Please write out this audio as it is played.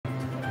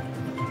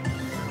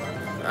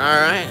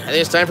right, I think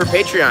it's time for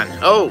Patreon.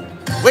 Oh,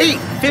 wait,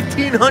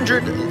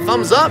 1,500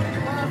 thumbs up.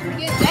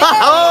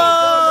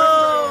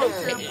 Oh,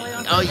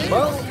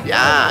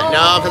 yeah,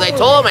 no, because I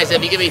told him, I said,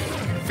 if you give me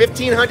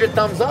 1,500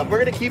 thumbs up, we're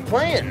going to keep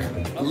playing.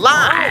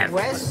 Live.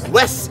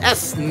 Wes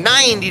S,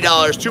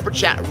 $90 super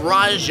chat.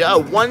 Raja,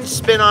 one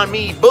spin on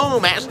me.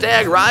 Boom,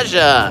 hashtag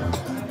Raja.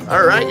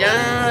 All right,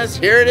 guys,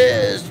 here it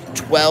is.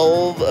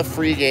 12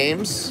 free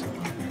games.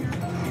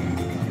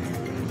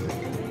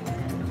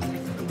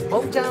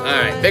 All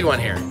right, big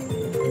one here.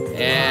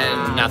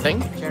 And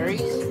nothing.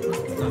 Cherries.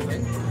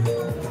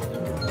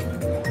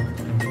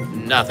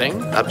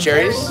 Nothing. Up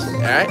cherries.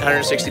 All right,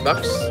 160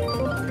 bucks.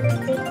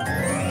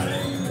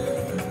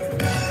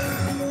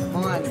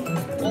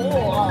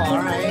 All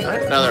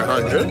right, another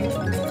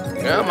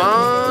 100. Come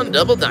on,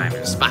 double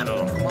diamonds.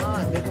 5-0. Come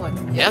on, big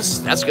one. Yes,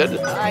 that's good.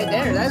 All right,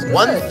 there, that's good.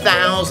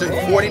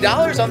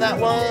 $1,040 on that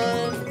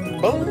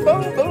one. Boom,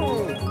 boom, boom.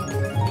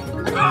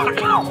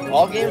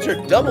 All games are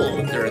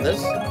double during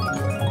this.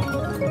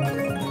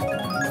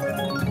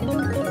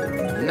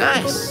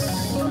 Nice.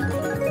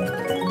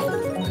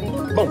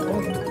 Boom, boom,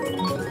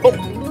 boom,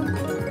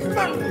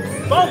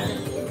 boom.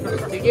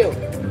 To you.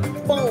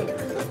 Boom.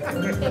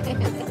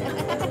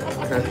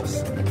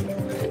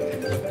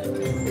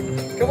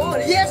 Come on,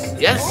 yes.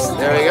 Yes,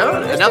 there we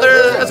go.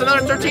 That's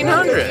another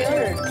 1,300.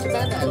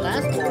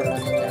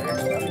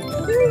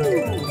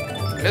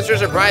 Mr.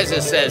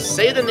 Surprises says,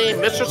 say the name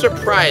Mr.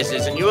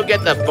 Surprises and you will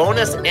get the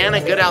bonus and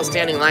a good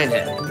outstanding line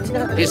hit.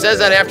 He says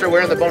that after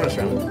we're in the bonus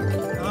round.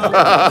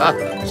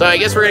 So I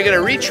guess we're gonna get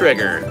a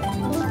re-trigger.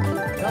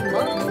 Come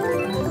on.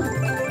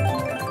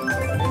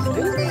 Let's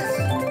do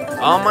this.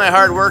 All my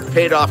hard work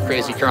paid off,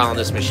 Crazy Carl, on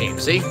this machine.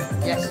 See?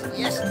 Yes,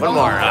 yes. One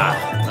more.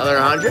 Another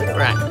 100.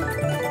 Right.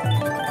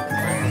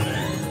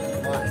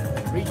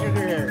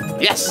 Re-trigger.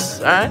 Yes.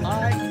 All right.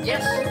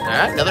 Yes. All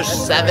right. Another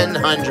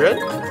 700.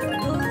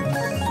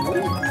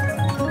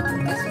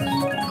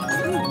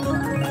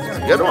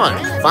 Good one.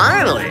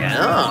 Finally.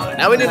 Oh,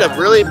 now we need a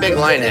really big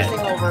line hit.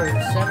 Over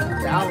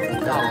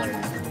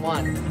 $7,000.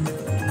 One.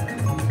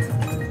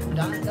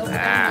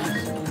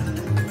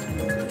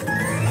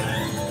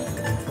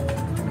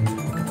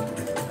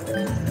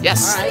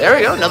 Yes. There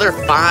we go. Another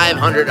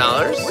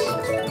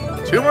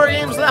 $500. 2 more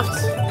games left.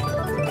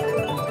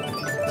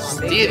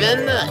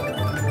 Steven,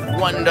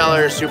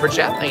 $1 super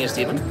chat. Thank you,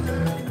 Steven.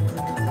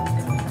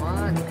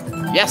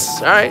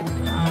 Yes. All right.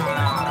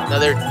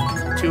 Another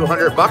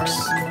 200 bucks.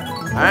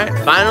 All right,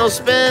 final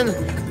spin.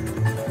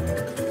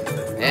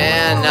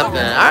 And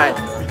nothing. All right,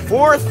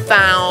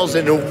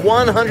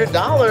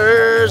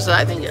 $4,100.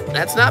 I think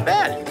that's not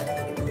bad.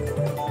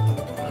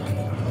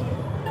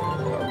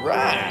 All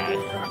right,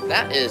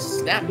 that is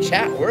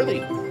Snapchat worthy.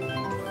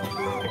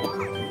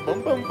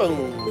 Boom, boom,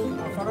 boom.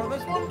 A photo of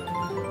this one?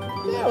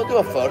 Yeah, we'll do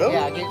a photo.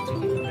 Yeah, I'll get it to you.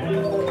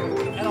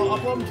 And I'll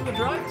upload them to the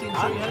drive team,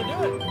 show you how to do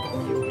it.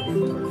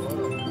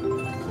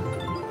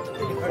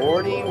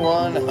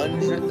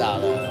 $4,100.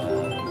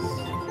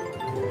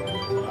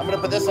 I'm gonna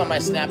put this on my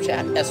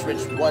Snapchat,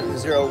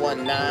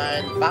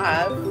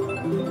 srich10195.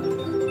 You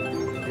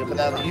gonna put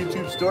that on the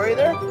YouTube story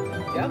there?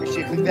 Yeah. Make sure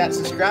you click that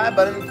subscribe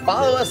button.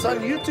 Follow us on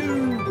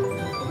YouTube.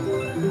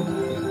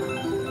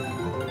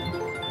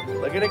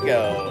 Look at it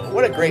go.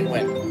 What a great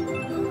win.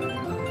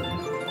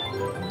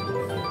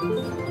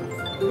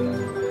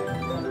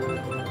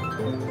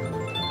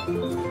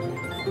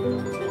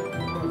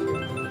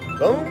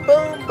 Boom,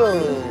 boom,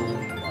 boom.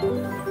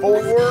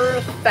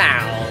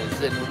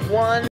 4,001.